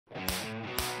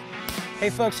Hey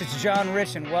folks, it's John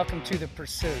Rich and welcome to The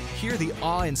Pursuit. Hear the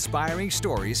awe-inspiring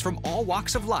stories from all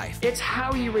walks of life. It's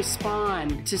how you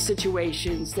respond to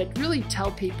situations that really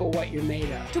tell people what you're made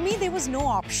of. To me, there was no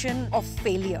option of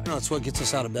failure. That's what gets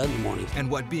us out of bed in the morning. And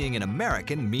what being an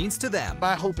American means to them.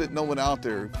 I hope that no one out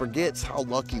there forgets how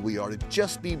lucky we are to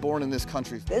just be born in this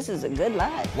country. This is a good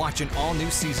life. Watch an all-new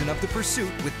season of The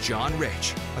Pursuit with John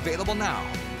Rich. Available now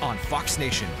on Fox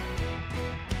Nation.